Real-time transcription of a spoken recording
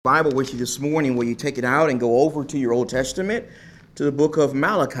Bible with you this morning, will you take it out and go over to your Old Testament, to the book of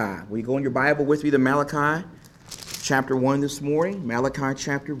Malachi? Will you go in your Bible with me to Malachi chapter 1 this morning? Malachi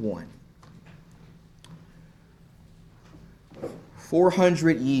chapter 1.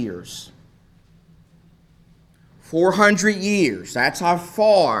 400 years. 400 years. That's how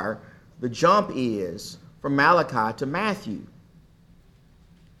far the jump is from Malachi to Matthew.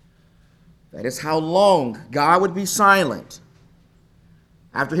 That is how long God would be silent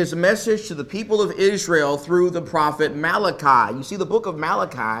after his message to the people of Israel through the prophet Malachi. You see, the book of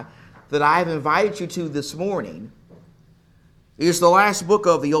Malachi that I have invited you to this morning is the last book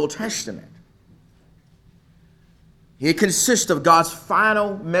of the Old Testament. It consists of God's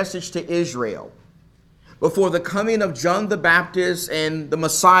final message to Israel before the coming of John the Baptist and the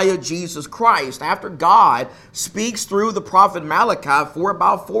Messiah Jesus Christ. After God speaks through the prophet Malachi for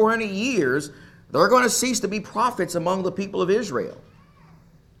about 400 years, they're going to cease to be prophets among the people of Israel.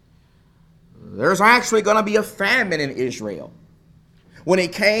 There's actually going to be a famine in Israel when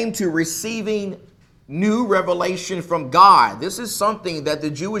it came to receiving new revelation from God. This is something that the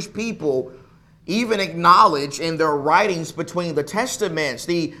Jewish people even acknowledge in their writings between the Testaments,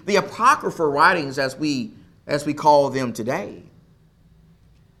 the apocryphal writings as we call them today.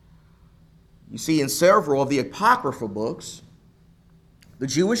 You see, in several of the apocryphal books, the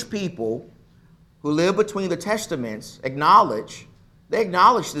Jewish people who live between the Testaments acknowledge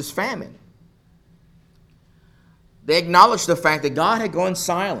this famine. They acknowledged the fact that God had gone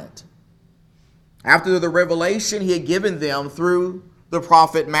silent after the revelation he had given them through the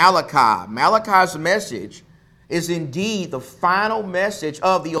prophet Malachi. Malachi's message is indeed the final message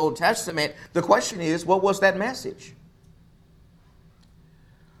of the Old Testament. The question is, what was that message?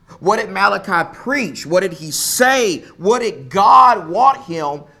 What did Malachi preach? What did he say? What did God want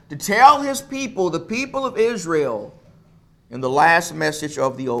him to tell his people, the people of Israel, in the last message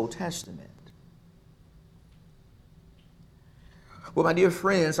of the Old Testament? Well, my dear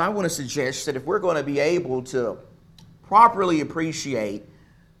friends, I want to suggest that if we're going to be able to properly appreciate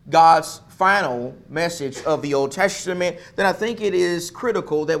God's final message of the Old Testament, then I think it is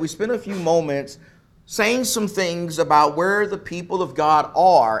critical that we spend a few moments saying some things about where the people of God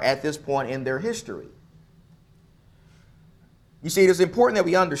are at this point in their history. You see, it is important that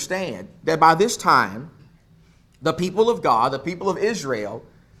we understand that by this time, the people of God, the people of Israel,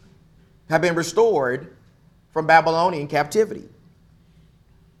 have been restored from Babylonian captivity.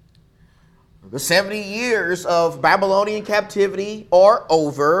 The 70 years of Babylonian captivity are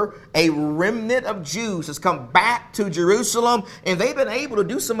over. A remnant of Jews has come back to Jerusalem, and they've been able to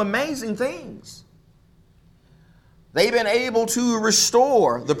do some amazing things. They've been able to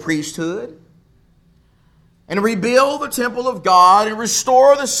restore the priesthood and rebuild the temple of God and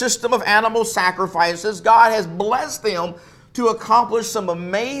restore the system of animal sacrifices. God has blessed them to accomplish some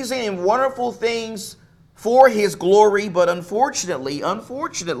amazing and wonderful things for his glory, but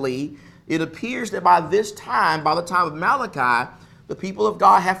unfortunately, it appears that by the time of Malachi, the people of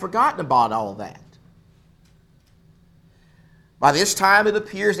God have forgotten about all that. By this time, it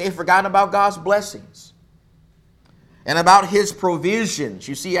appears they've forgotten about God's blessings and about his provisions.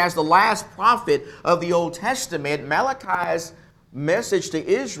 You see, as the last prophet of the Old Testament, Malachi's message to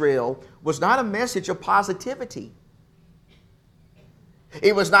Israel was not a message of positivity.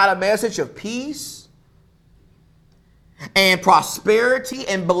 It was not a message of peace and prosperity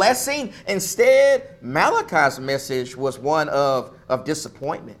and blessing. Instead, Malachi's message was one of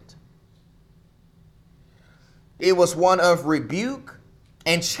disappointment. It was one of rebuke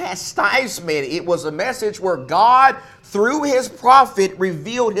and chastisement. It was a message where God, through his prophet,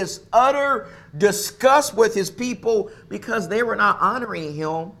 revealed his utter disgust with his people because they were not honoring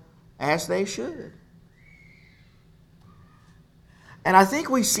him as they should. And I think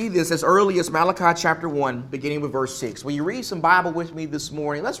we see this as early as Malachi chapter 1, beginning with verse 6. Will you read some Bible with me this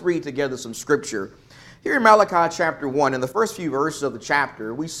morning? Let's read together some scripture. Here in Malachi chapter 1, in the first few verses of the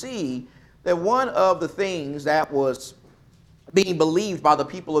chapter, we see that one of the things that was being believed by the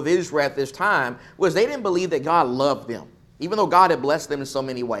people of Israel at this time was they didn't believe that God loved them, even though God had blessed them in so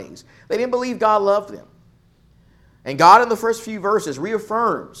many ways. They didn't believe God loved them. And God in the first few verses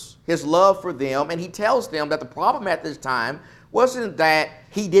reaffirms his love for them, and he tells them that the problem at this time wasn't that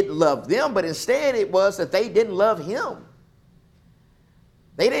he didn't love them, but instead it was that they didn't love him.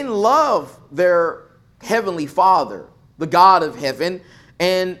 They didn't love their heavenly Father, the God of heaven,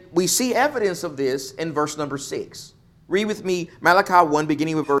 and we see evidence of this in verse number 6. Read with me Malachi 1,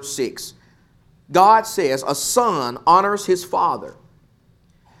 beginning with verse 6. God says, "A son honors his father,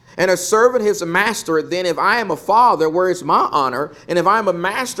 and a servant his master. Then if I am a father, where is my honor? And if I am a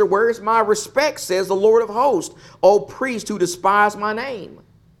master, where is my respect, says the Lord of hosts, O priest who despise my name?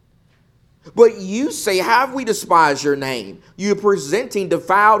 But you say, have we despised your name? You are presenting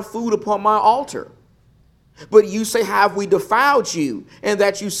defiled food upon my altar. But you say, have we defiled you? And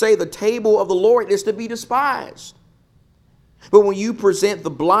that you say the table of the Lord is to be despised. But when you present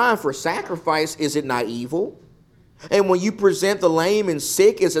the blind for sacrifice, is it not evil? And when you present the lame and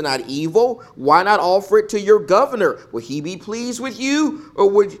sick, is it not evil? Why not offer it to your governor? Will he be pleased with you, or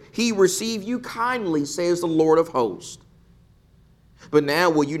would he receive you kindly, says the Lord of hosts? But now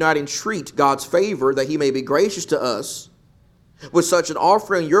will you not entreat God's favor, that he may be gracious to us? With such an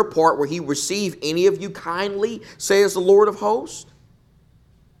offering on your part, will he receive any of you kindly, says the Lord of hosts?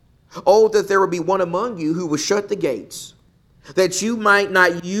 Oh, that there would be one among you who would shut the gates, that you might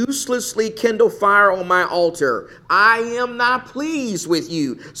not uselessly kindle fire on my altar. I am not pleased with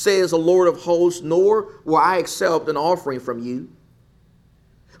you, says the Lord of hosts, nor will I accept an offering from you.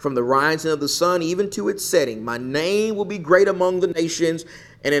 From the rising of the sun even to its setting, my name will be great among the nations,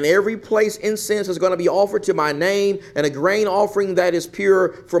 and in every place incense is going to be offered to my name, and a grain offering that is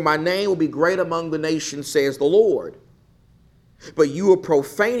pure, for my name will be great among the nations, says the Lord. But you are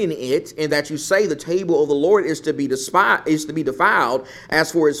profaning it, in that you say the table of the Lord is to be defiled.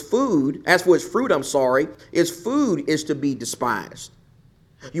 As for its fruit, its food is to be despised.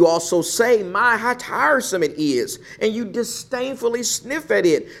 You also say, my, how tiresome it is, and you disdainfully sniff at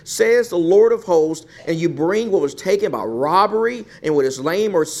it, says the Lord of hosts, and you bring what was taken by robbery, and what is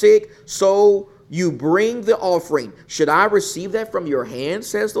lame or sick, so you bring the offering. Should I receive that from your hand,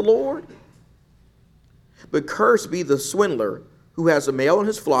 says the Lord? But cursed be the swindler who has a male in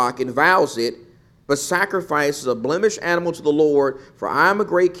his flock and vows it, but sacrifices a blemished animal to the Lord. For I am a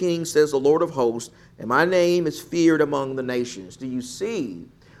great king, says the Lord of hosts, and my name is feared among the nations. Do you see?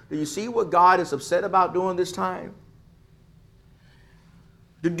 Do you see what God is upset about during this time?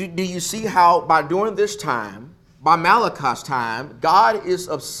 Do you see how by during this time, by Malachi's time, God is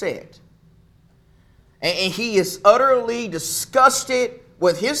upset? And he is utterly disgusted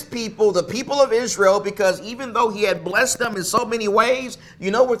with his people, the people of Israel, because even though he had blessed them in so many ways,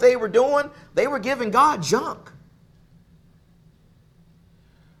 you know what they were doing? They were giving God junk.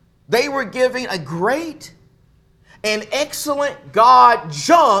 They were giving a great and excellent God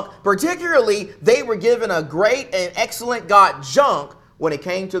junk. Particularly, they were given a great and excellent God junk when it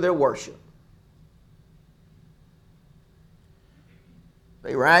came to their worship.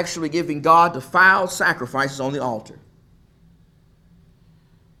 They were actually giving God defiled sacrifices on the altar.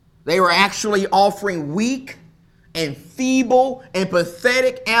 They were actually offering weak and feeble and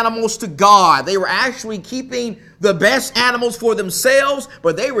pathetic animals to God. They were actually keeping the best animals for themselves,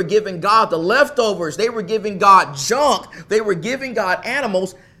 but they were giving God the leftovers. They were giving God junk. They were giving God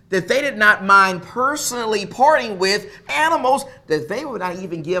animals that they did not mind personally parting with, animals that they would not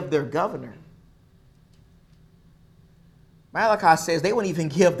even give their governor. Malachi says they wouldn't even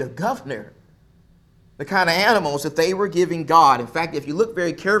give their governor the kind of animals that they were giving God. In fact, if you look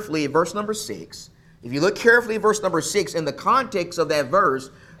very carefully at verse number 6, in the context of that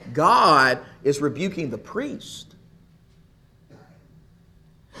verse, God is rebuking the priest.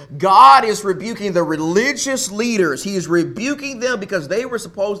 God is rebuking the religious leaders. He is rebuking them because they were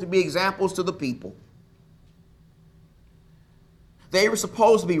supposed to be examples to the people. They were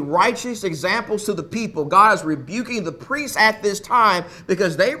supposed to be righteous examples to the people. God is rebuking the priests at this time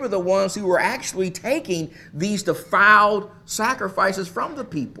because they were the ones who were actually taking these defiled sacrifices from the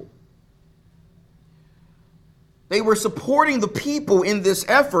people. They were supporting the people in this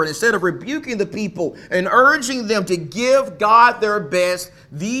effort instead of rebuking the people and urging them to give God their best.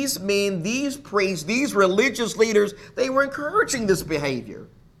 These men, these priests, these religious leaders, they were encouraging this behavior.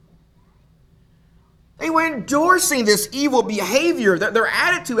 They were endorsing this evil behavior. Their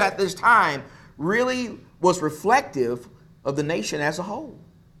attitude at this time really was reflective of the nation as a whole.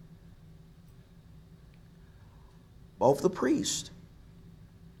 Both the priest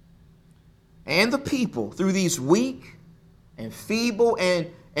and the people, through these weak and feeble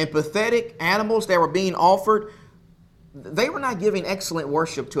and pathetic animals that were being offered, they were not giving excellent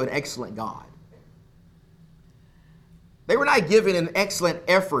worship to an excellent God. They were not giving an excellent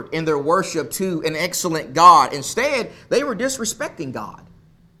effort in their worship to an excellent God. Instead, they were disrespecting God.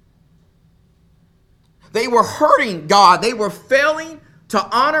 They were hurting God. They were failing to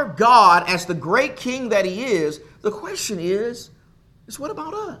honor God as the great king that he is. The question is what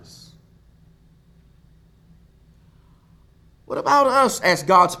about us? What about us as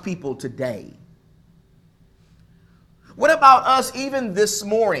God's people today? What about us even this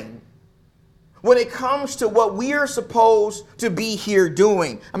morning? When it comes to what we are supposed to be here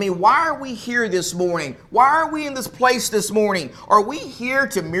doing. I mean, why are we here this morning? Why are we in this place this morning? Are we here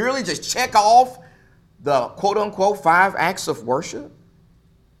to merely just check off the quote-unquote 5 acts of worship?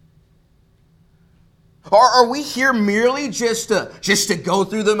 Or are we here merely just to go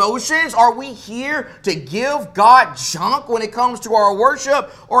through the motions? Are we here to give God junk when it comes to our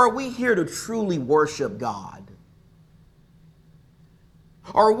worship? Or are we here to truly worship God?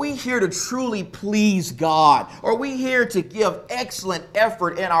 Are we here to truly please God? Are we here to give excellent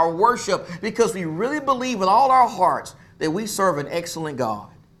effort in our worship because we really believe with all our hearts that we serve an excellent God?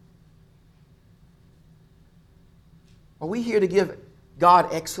 Are we here to give God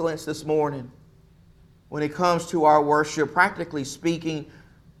excellence this morning when it comes to our worship, practically speaking,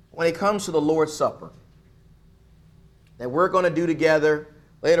 when it comes to the Lord's Supper that we're going to do together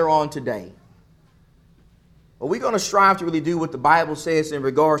later on today? Are we going to strive to really do what the Bible says in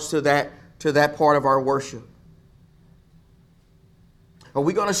regards to that part of our worship? Are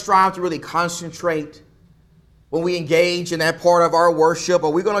we going to strive to really concentrate when we engage in that part of our worship?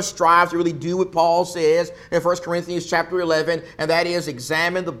 Are we going to strive to really do what Paul says in 1 Corinthians chapter 11, and that is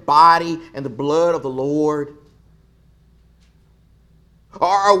examine the body and the blood of the Lord? Or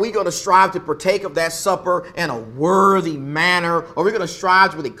are we going to strive to partake of that supper in a worthy manner? Are we going to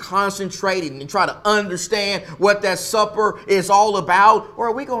strive to really concentrate and try to understand what that supper is all about? Or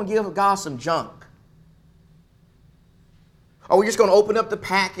are we going to give God some junk? Are we just going to open up the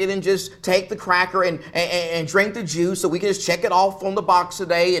packet and just take the cracker and drink the juice so we can just check it off on the box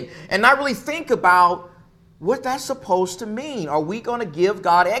today and not really think about what that's supposed to mean? Are we going to give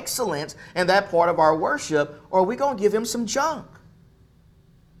God excellence in that part of our worship, or are we going to give Him some junk?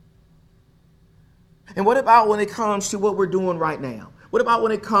 And what about when it comes to what we're doing right now? What about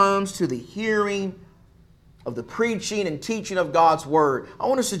when it comes to the hearing of the preaching and teaching of God's Word? I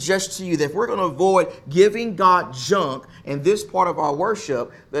want to suggest to you that if we're going to avoid giving God junk in this part of our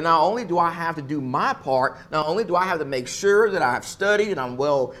worship, then not only do I have to do my part, not only do I have to make sure that I've studied and I'm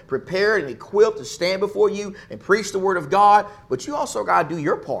well prepared and equipped to stand before you and preach the Word of God, but you also got to do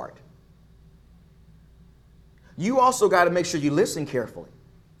your part. You also got to make sure you listen carefully.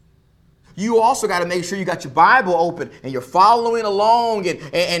 You also got to make sure you got your Bible open and you're following along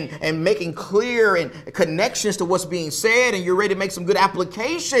and making clear and connections to what's being said, and you're ready to make some good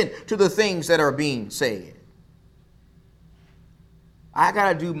application to the things that are being said. I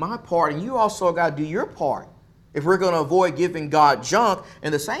got to do my part, and you also got to do your part if we're going to avoid giving God junk.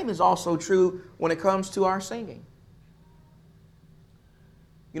 And the same is also true when it comes to our singing.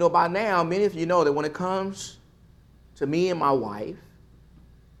 You know, by now, many of you know that when it comes to me and my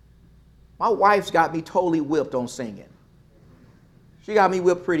wife's got me totally whipped on singing. She got me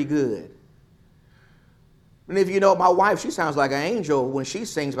whipped pretty good. And if you know my wife, she sounds like an angel when she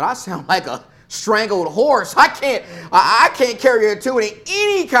sings, but I sound like a strangled horse. I can't carry her to it in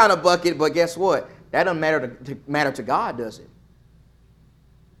any kind of bucket, but guess what? That doesn't matter to God, does it?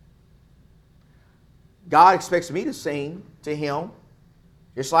 God expects me to sing to Him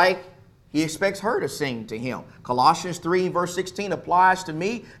just like He expects her to sing to Him. Colossians 3 verse 16 applies to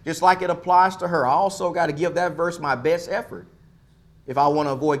me just like it applies to her. I also got to give that verse my best effort if I want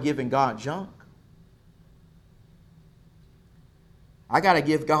to avoid giving God junk. I got to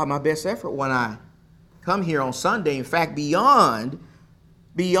give God my best effort when I come here on Sunday. In fact, beyond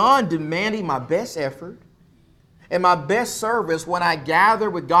demanding my best effort and my best service when I gather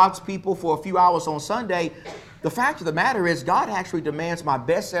with God's people for a few hours on Sunday, the fact of the matter is God actually demands my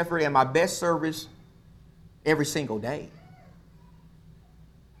best effort and my best service every single day.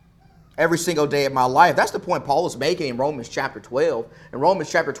 Every single day of my life. That's the point Paul is making in Romans chapter 12. In Romans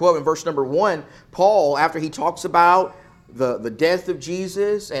chapter 12 in verse number 1, Paul, after he talks about the death of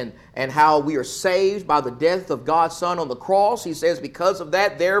Jesus and how we are saved by the death of God's Son on the cross, he says, because of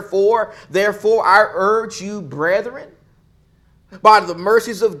that, therefore I urge you, brethren, by the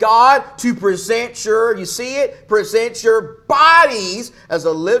mercies of God, to present your bodies as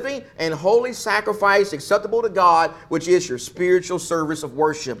a living and holy sacrifice acceptable to God, which is your spiritual service of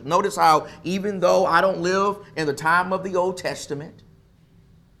worship. Notice how even though I don't live in the time of the Old Testament,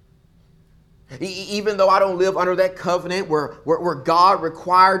 even though I don't live under that covenant where God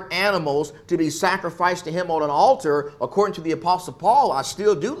required animals to be sacrificed to Him on an altar, according to the Apostle Paul, I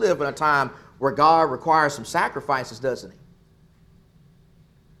still do live in a time where God requires some sacrifices, doesn't He?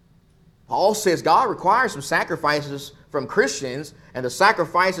 Paul says God requires some sacrifices from Christians, and the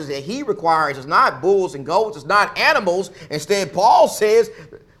sacrifices that He requires is not bulls and goats, it's not animals. Instead, Paul says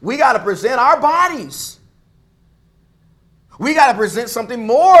we got to present our bodies. We got to present something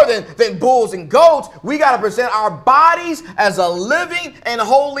more than bulls and goats. We got to present our bodies as a living and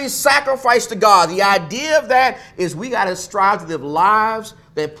holy sacrifice to God. The idea of that is we got to strive to live lives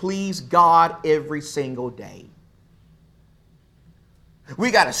that please God every single day. We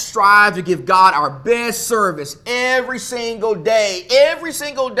got to strive to give God our best service every single day. Every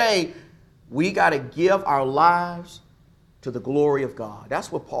single day We got to give our lives to the glory of God.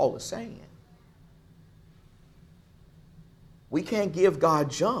 That's what Paul is saying. We can't give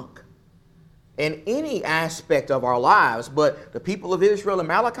God junk in any aspect of our lives, but the people of Israel in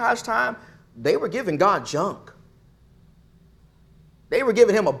Malachi's time, they were giving God junk. They were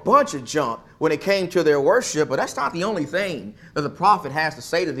giving him a bunch of junk when it came to their worship, but that's not the only thing that the prophet has to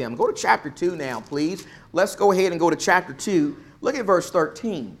say to them. Go to chapter 2 now, please. Let's go ahead and go to chapter 2. Look at verse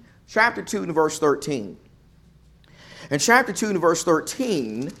 13. Chapter 2 and verse 13. In chapter 2 and verse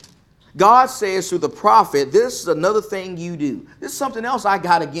 13, God says to the prophet, this is another thing you do. This is something else I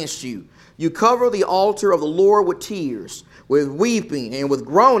got against you. You cover the altar of the Lord with tears, with weeping and with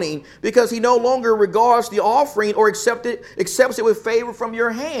groaning, because he no longer regards the offering or accepts it with favor from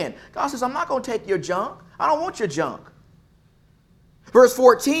your hand. God says, I'm not going to take your junk. I don't want your junk. Verse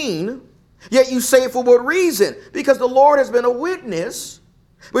 14, yet you say for what reason? Because the Lord has been a witness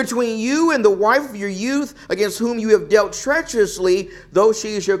between you and the wife of your youth, against whom you have dealt treacherously, though she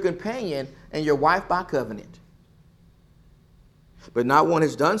is your companion and your wife by covenant. But not one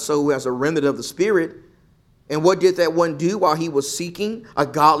has done so who has a remnant of the Spirit. And what did that one do while he was seeking a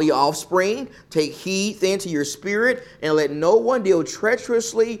godly offspring? Take heed then to your spirit, and let no one deal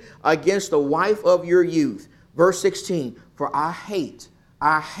treacherously against the wife of your youth. Verse 16, for I hate.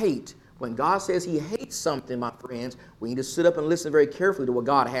 When God says he hates something, my friends, we need to sit up and listen very carefully to what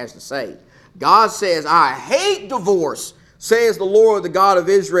God has to say. God says, I hate divorce, says the Lord, the God of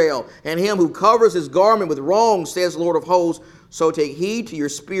Israel, and him who covers his garment with wrong, says the Lord of hosts. So take heed to your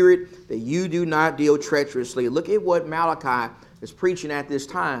spirit that you do not deal treacherously. Look at what Malachi is preaching at this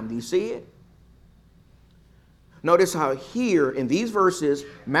time. Do you see it? Notice how here in these verses,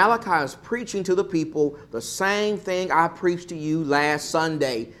 Malachi is preaching to the people the same thing I preached to you last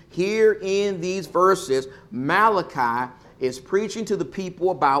Sunday. Here in these verses, Malachi is preaching to the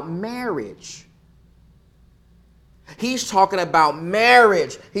people about marriage. He's talking about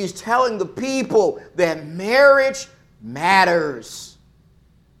marriage. He's telling the people that marriage matters.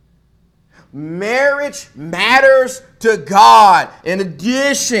 Marriage matters to God. In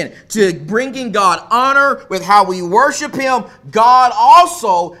addition to bringing God honor with how we worship him, God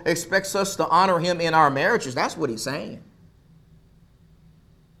also expects us to honor him in our marriages. That's what he's saying.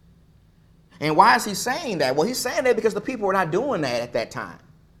 And why is he saying that? Well, he's saying that because the people were not doing that at that time.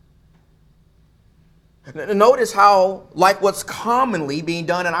 Notice how, like what's commonly being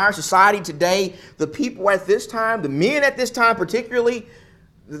done in our society today, the people at this time, the men at this time particularly,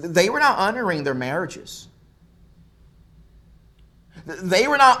 they were not honoring their marriages. They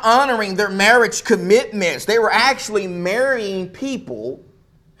were not honoring their marriage commitments. They were actually marrying people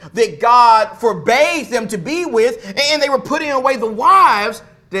that God forbade them to be with, and they were putting away the wives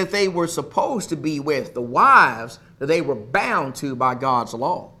that they were supposed to be with, the wives that they were bound to by God's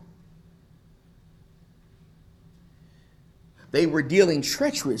law. They were dealing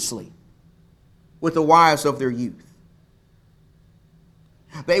treacherously with the wives of their youth.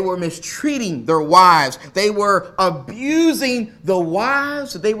 They were mistreating their wives. They were abusing the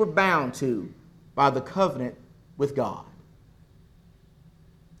wives that they were bound to by the covenant with God.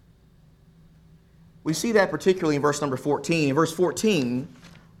 We see that particularly in verse number 14. In verse 14,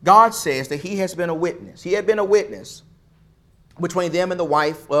 God says that he has been a witness. He had been a witness between them and the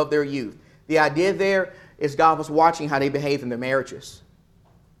wife of their youth. The idea there is God was watching how they behaved in their marriages.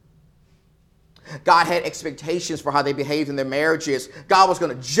 God had expectations for how they behaved in their marriages. God was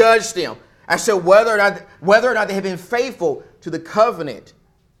going to judge them as to whether or not they had been faithful to the covenant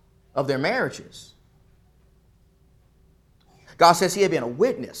of their marriages. God says he had been a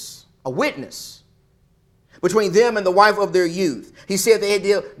witness between them and the wife of their youth. He said they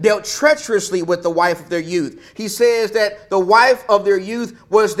had dealt treacherously with the wife of their youth. He says that the wife of their youth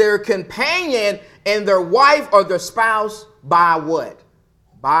was their companion, and their wife or their spouse by what?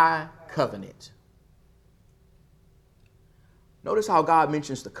 By covenant. Notice how God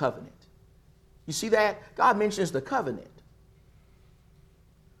mentions the covenant. You see that? God mentions the covenant.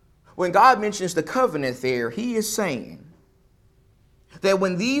 When God mentions the covenant there, he is saying that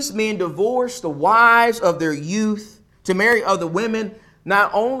when these men divorced the wives of their youth to marry other women, not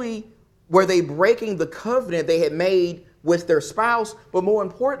only were they breaking the covenant they had made with their spouse, but more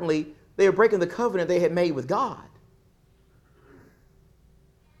importantly, they were breaking the covenant they had made with God.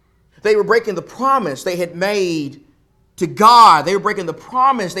 They were breaking the promise they had made to God. They were breaking the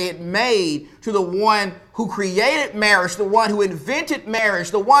promise they had made to the one who created marriage, the one who invented marriage,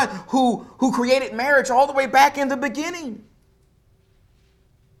 the one who created marriage all the way back in the beginning.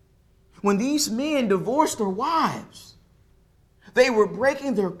 When these men divorced their wives, They were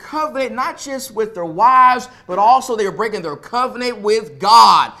breaking their covenant, not just with their wives, but also they were breaking their covenant with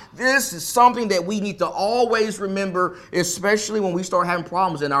God. This is something that we need to always remember, especially when we start having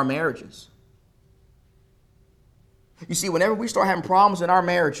problems in our marriages. You see, whenever we start having problems in our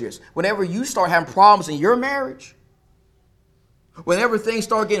marriages, whenever you start having problems in your marriage, whenever things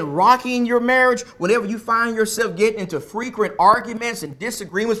start getting rocky in your marriage, whenever you find yourself getting into frequent arguments and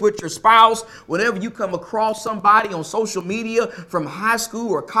disagreements with your spouse, whenever you come across somebody on social media from high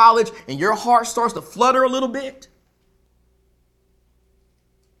school or college and your heart starts to flutter a little bit,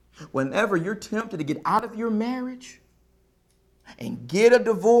 whenever you're tempted to get out of your marriage and get a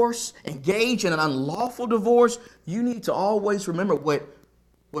divorce, engage in an unlawful divorce, you need to always remember what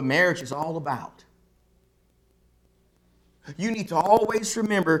marriage is all about. You need to always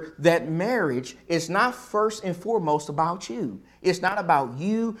remember that marriage is not first and foremost about you. It's not about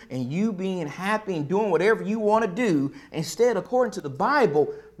you and you being happy and doing whatever you want to do. Instead, according to the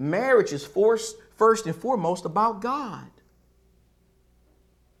Bible, marriage is first and foremost about God.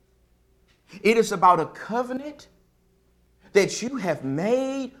 It is about a covenant that you have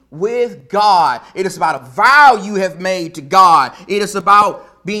made with God. It is about a vow you have made to God. It is about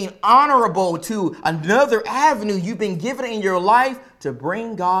being honorable to another avenue you've been given in your life to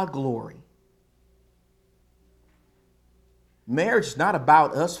bring God glory. Marriage is not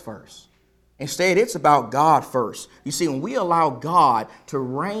about us first. Instead, it's about God first. You see, when we allow God to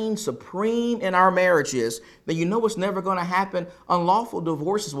reign supreme in our marriages, then you know what's never going to happen. Unlawful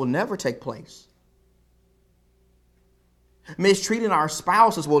divorces will never take place. Mistreating our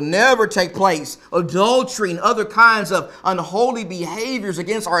spouses will never take place. Adultery and other kinds of unholy behaviors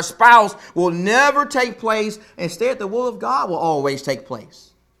against our spouse will never take place. Instead, the will of God will always take place.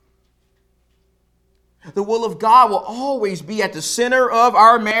 The will of God will always be at the center of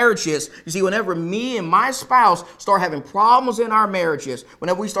our marriages. You see, whenever me and my spouse start having problems in our marriages,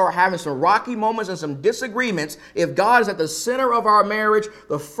 whenever we start having some rocky moments and some disagreements, if God is at the center of our marriage,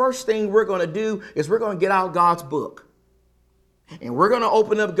 the first thing we're going to do is we're going to get out God's book. And we're going to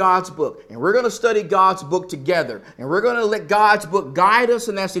open up God's book, and we're going to study God's book together, and we're going to let God's book guide us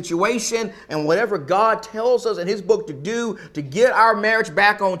in that situation, and whatever God tells us in his book to do to get our marriage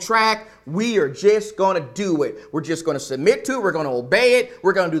back on track, we are just going to do it. We're just going to submit to it. We're going to obey it.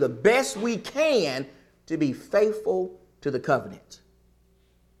 We're going to do the best we can to be faithful to the covenant.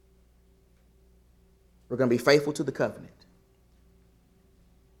 We're going to be faithful to the covenant.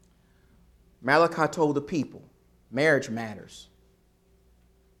 Malachi told the people, marriage matters.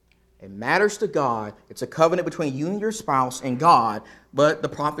 It matters to God. It's a covenant between you and your spouse and God, but the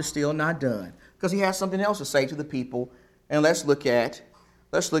prophet's still not done because he has something else to say to the people. And let's look at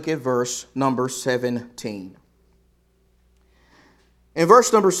verse number 17. In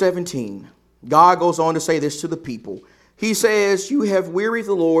verse number 17, God goes on to say this to the people. He says, "You have wearied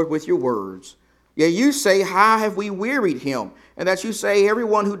the Lord with your words. Yet you say, how have we wearied him? And that you say,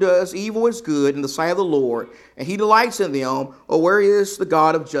 everyone who does evil is good in the sight of the Lord, and he delights in them. Oh, where is the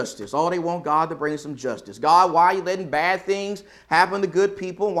God of justice?" All they want God to bring some justice. God, why are you letting bad things happen to good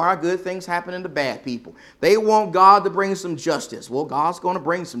people? And why are good things happening to bad people? They want God to bring some justice. Well, God's going to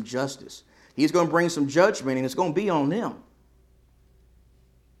bring some justice. He's going to bring some judgment, and it's going to be on them.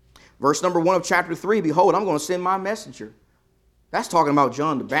 Verse number 1 of chapter 3, "Behold, I'm going to send my messenger." That's talking about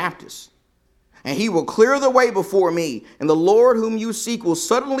John the Baptist. "And he will clear the way before me. And the Lord whom you seek will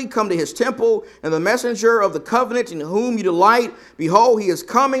suddenly come to his temple. And the messenger of the covenant in whom you delight, behold, he is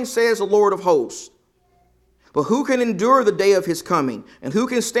coming, says the Lord of hosts. But who can endure the day of his coming? And who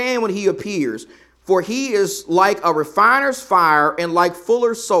can stand when he appears? For he is like a refiner's fire and like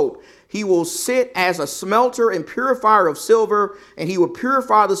fuller's soap. He will sit as a smelter and purifier of silver. And he will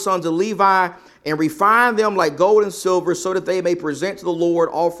purify the sons of Levi and refine them like gold and silver, so that they may present to the Lord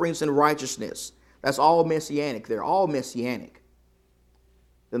offerings in righteousness." That's all messianic there, all messianic.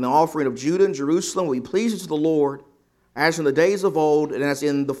 "Then the offering of Judah and Jerusalem will be pleasing to the Lord, as in the days of old and as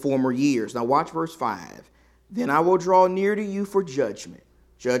in the former years." Now watch verse 5. "Then I will draw near to you for judgment.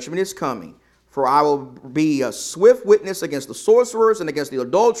 Judgment is coming. For I will be a swift witness against the sorcerers and against the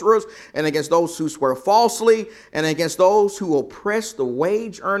adulterers and against those who swear falsely and against those who oppress the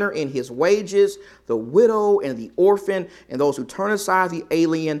wage earner in his wages, the widow and the orphan, and those who turn aside the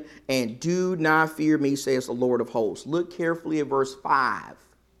alien and do not fear me, says the Lord of hosts." Look carefully at verse 5.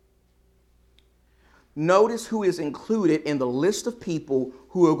 Notice who is included in the list of people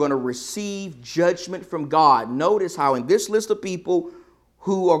who are going to receive judgment from God. Notice how in this list of people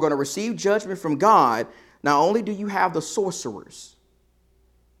who are going to receive judgment from God, not only do you have the sorcerers,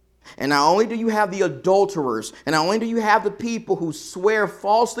 and not only do you have the adulterers, and not only do you have the people who swear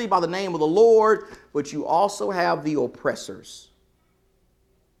falsely by the name of the Lord, but you also have the oppressors.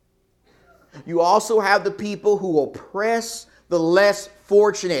 You also have the people who oppress the less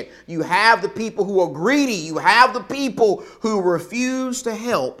fortunate. You have the people who are greedy. You have the people who refuse to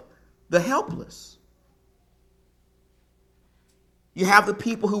help the helpless. You have the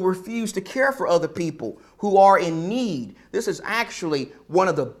people who refuse to care for other people who are in need. This is actually one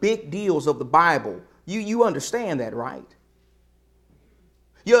of the big deals of the Bible. You understand that, right?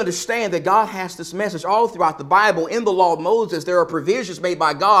 You understand that God has this message all throughout the Bible. In the law of Moses, there are provisions made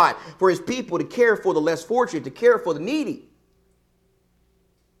by God for his people to care for the less fortunate, to care for the needy.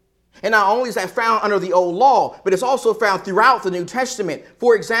 And not only is that found under the old law, but it's also found throughout the New Testament.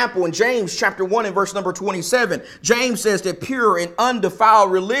 For example, in James chapter 1 and verse number 27, James says that pure and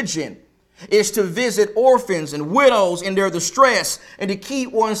undefiled religion is to visit orphans and widows in their distress and to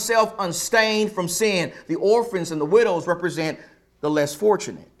keep oneself unstained from sin. The orphans and the widows represent the less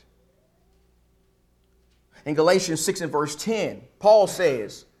fortunate. In Galatians 6 and verse 10, Paul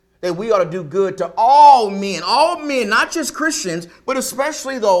says that we ought to do good to all men, not just Christians, but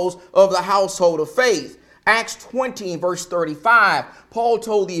especially those of the household of faith. Acts 20 and verse 35, Paul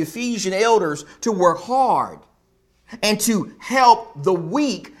told the Ephesian elders to work hard and to help the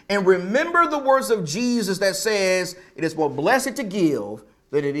weak. And remember the words of Jesus that says, it is more blessed to give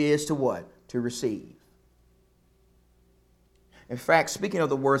than it is to what? To receive. In fact, speaking of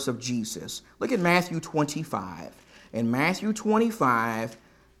the words of Jesus, look at Matthew 25. In Matthew 25,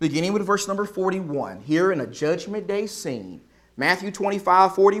 beginning with verse number 41, here in a judgment day scene, Matthew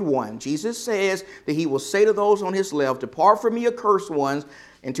 25:41, Jesus says that he will say to those on his left, depart from me, accursed ones,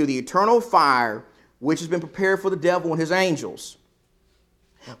 into the eternal fire, which has been prepared for the devil and his angels.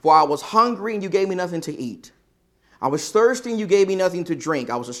 For I was hungry, and you gave me nothing to eat. I was thirsty, and you gave me nothing to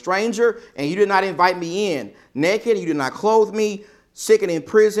drink. I was a stranger, and you did not invite me in. Naked, and you did not clothe me. Sick and in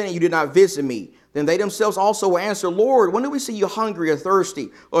prison, and you did not visit me. Then they themselves also will answer, Lord, when did we see you hungry or thirsty,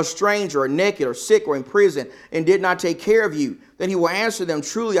 or a stranger, or naked, or sick, or in prison, and did not take care of you? Then he will answer them,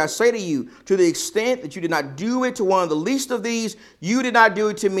 truly I say to you, to the extent that you did not do it to one of the least of these, you did not do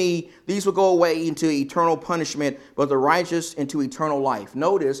it to me. These will go away into eternal punishment, but the righteous into eternal life.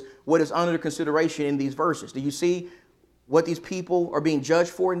 Notice what is under consideration in these verses. Do you see what these people are being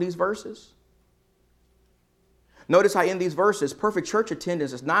judged for in these verses? Notice how in these verses, perfect church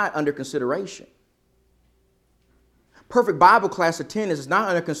attendance is not under consideration. Perfect Bible class attendance is not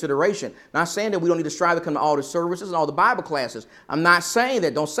under consideration. Not saying that we don't need to strive to come to all the services and all the Bible classes. I'm not saying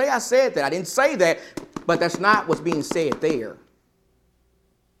that. Don't say I said that. I didn't say that, but that's not what's being said there.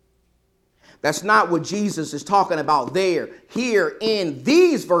 That's not what Jesus is talking about there. Here in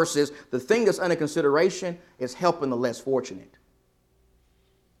these verses, the thing that's under consideration is helping the less fortunate.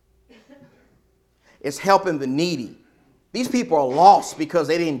 It's helping the needy. These people are lost because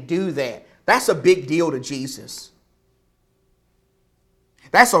they didn't do that. That's a big deal to Jesus.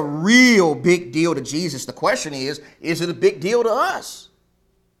 That's a real big deal to Jesus. The question is it a big deal to us?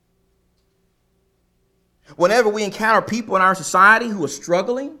 Whenever we encounter people in our society who are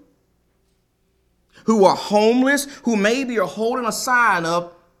struggling, who are homeless, who maybe are holding a sign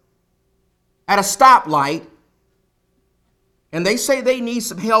up at a stoplight, and they say they need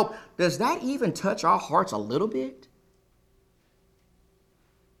some help, does that even touch our hearts a little bit?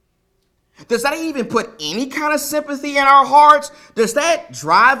 Does that even put any kind of sympathy in our hearts? Does that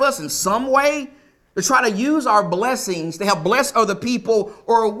drive us in some way to try to use our blessings to help bless other people?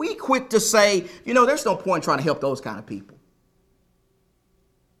 Or are we quick to say, there's no point trying to help those kind of people?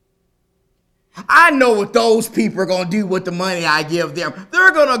 I know what those people are going to do with the money I give them.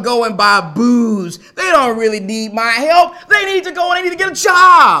 They're going to go and buy booze. They don't really need my help. They need to go and they need to get a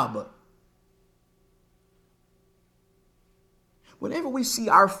job. Whenever we see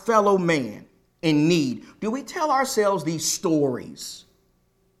our fellow man in need, do we tell ourselves these stories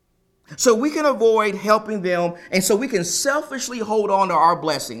so we can avoid helping them and so we can selfishly hold on to our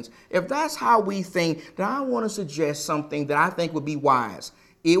blessings? If that's how we think, then I want to suggest something that I think would be wise.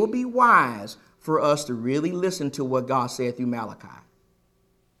 It would be wise for us to really listen to what God said through Malachi.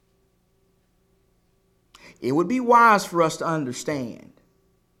 It would be wise for us to understand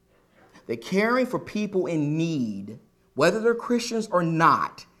that caring for people in need, whether they're Christians or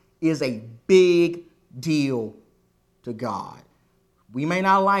not, is a big deal to God. We may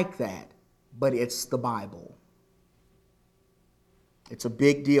not like that, but it's the Bible. It's a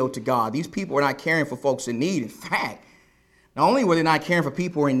big deal to God. These people are not caring for folks in need. In fact, not only were they not caring for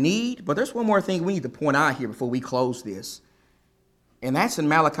people in need, but there's one more thing we need to point out here before we close this. And that's in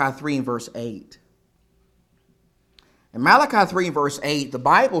Malachi 3 and verse 8. In Malachi 3 and verse 8, the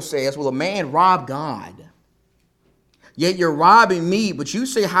Bible says, will a man rob God? Yet you're robbing me, but you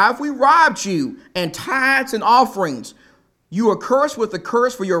say, how have we robbed you? And tithes and offerings, You are cursed with a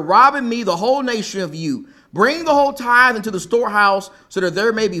curse, for you're robbing me, the whole nation, of you. Bring the whole tithe into the storehouse, so that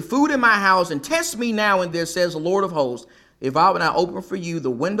there may be food in my house, and test me now in this, says the Lord of hosts, if I will not open for you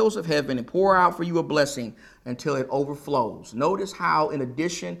the windows of heaven and pour out for you a blessing until it overflows. Notice how, in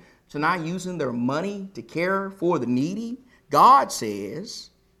addition to not using their money to care for the needy, God says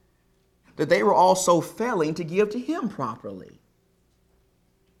that they were also failing to give to him properly.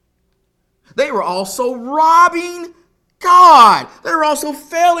 They were also robbing God. They were also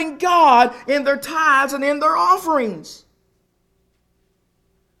failing God in their tithes and in their offerings.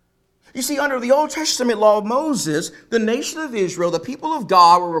 You see, under the Old Testament law of Moses, the nation of Israel, the people of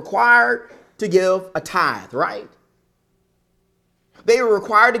God, were required to give a tithe, right? They were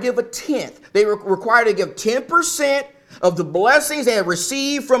required to give a tenth. They were required to give 10% of the blessings they had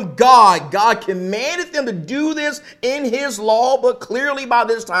received from God. God commanded them to do this in his law, but clearly by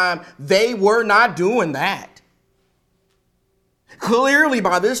this time, they were not doing that. Clearly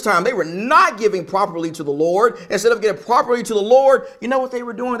by this time, they were not giving properly to the Lord. Instead of giving properly to the Lord, you know what they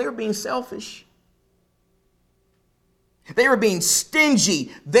were doing? They were being selfish. They were being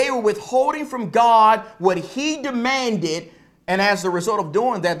stingy. They were withholding from God what he demanded. And as a result of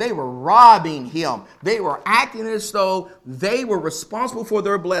doing that, they were robbing him. They were acting as though they were responsible for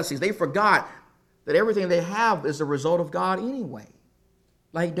their blessings. They forgot that everything they have is the result of God anyway,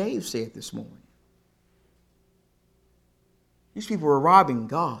 like Dave said this morning. These people were robbing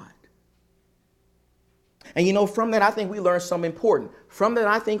God. And you know, from that, I think we learn something important. From that,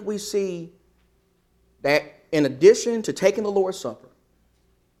 I think we see that in addition to taking the Lord's Supper,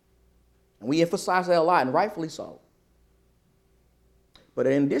 and we emphasize that a lot, and rightfully so, but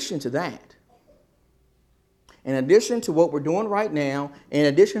in addition to that, in addition to what we're doing right now, in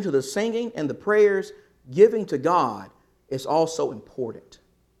addition to the singing and the prayers, giving to God is also important.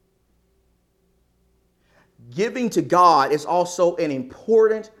 Giving to God is also an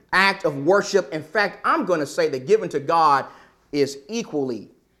important act of worship. In fact, I'm going to say that giving to God is equally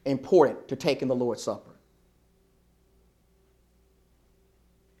important to taking the Lord's Supper.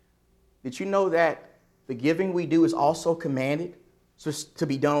 Did you know that the giving we do is also commanded to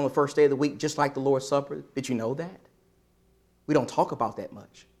be done on the first day of the week, just like the Lord's Supper? Did you know that? We don't talk about that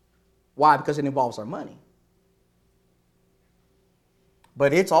much. Why? Because it involves our money.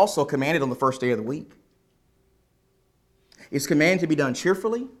 But it's also commanded on the first day of the week. It's commanded to be done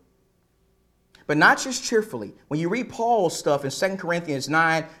cheerfully, but not just cheerfully. When you read Paul's stuff in 2 Corinthians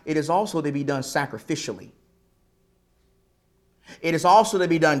 9, it is also to be done sacrificially. It is also to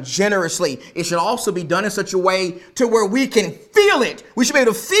be done generously. It should also be done in such a way to where we can feel it. We should be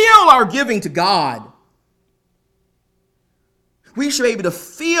able to feel our giving to God. We should be able to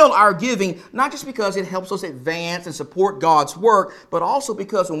feel our giving, not just because it helps us advance and support God's work, but also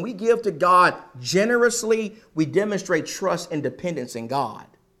because when we give to God generously, we demonstrate trust and dependence in God.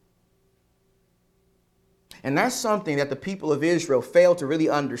 And that's something that the people of Israel failed to really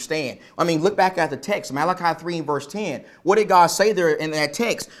understand. I mean, look back at the text, Malachi 3 and verse 10. What did God say there in that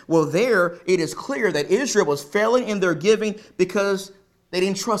text? Well, there it is clear that Israel was failing in their giving because they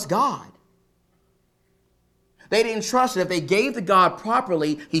didn't trust God. They didn't trust that if they gave to God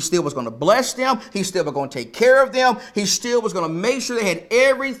properly, he still was going to bless them. He still was going to take care of them. He still was going to make sure they had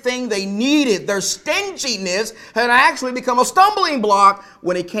everything they needed. Their stinginess had actually become a stumbling block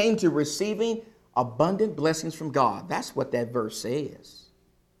when it came to receiving abundant blessings from God. That's what that verse says.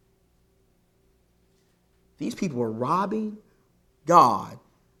 These people were robbing God,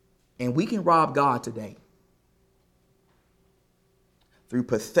 and we can rob God today through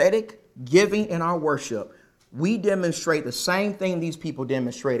pathetic giving in our worship. We demonstrate the same thing these people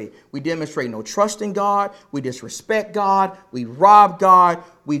demonstrated. We demonstrate no trust in God. We disrespect God. We rob God.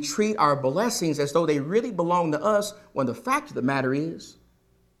 We treat our blessings as though they really belong to us, when the fact of the matter is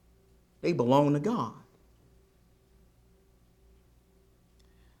they belong to God.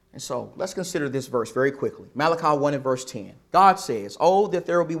 And so let's consider this verse very quickly. Malachi 1 and verse 10. God says, "Oh, that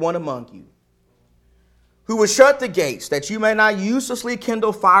there will be one among you who will shut the gates, that you may not uselessly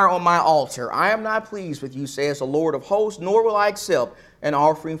kindle fire on my altar. I am not pleased with you, says the Lord of hosts, nor will I accept an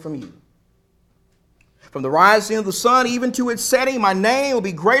offering from you. From the rising of the sun even to its setting, my name will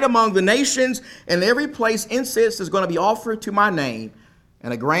be great among the nations, and every place incense is going to be offered to my name,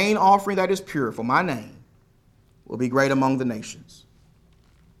 and a grain offering that is pure for my name will be great among the nations."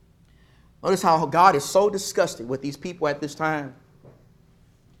 Notice how God is so disgusted with these people at this time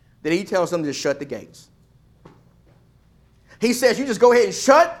that he tells them to shut the gates. He says, you just go ahead and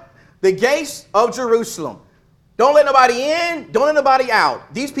shut the gates of Jerusalem. Don't let nobody in. Don't let nobody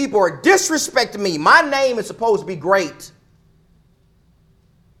out. These people are disrespecting me. My name is supposed to be great.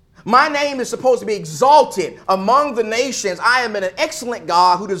 My name is supposed to be exalted among the nations. I am an excellent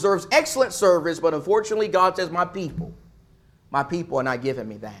God who deserves excellent service, but unfortunately God says my people are not giving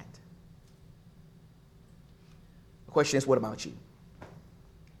me that. The question is, what about you?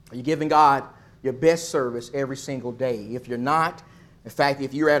 Are you giving God your best service every single day? If you're not, in fact,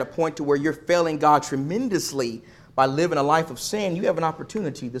 if you're at a point to where you're failing God tremendously by living a life of sin, you have an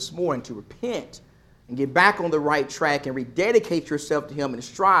opportunity this morning to repent and get back on the right track and rededicate yourself to Him and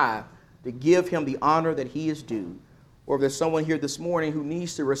strive to give Him the honor that He is due. Or if there's someone here this morning who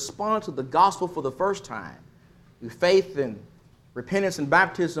needs to respond to the gospel for the first time, through faith and repentance and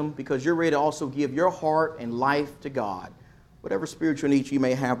baptism, because you're ready to also give your heart and life to God, whatever spiritual needs you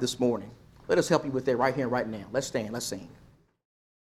may have this morning, let us help you with that right here, right now. Let's stand, let's sing.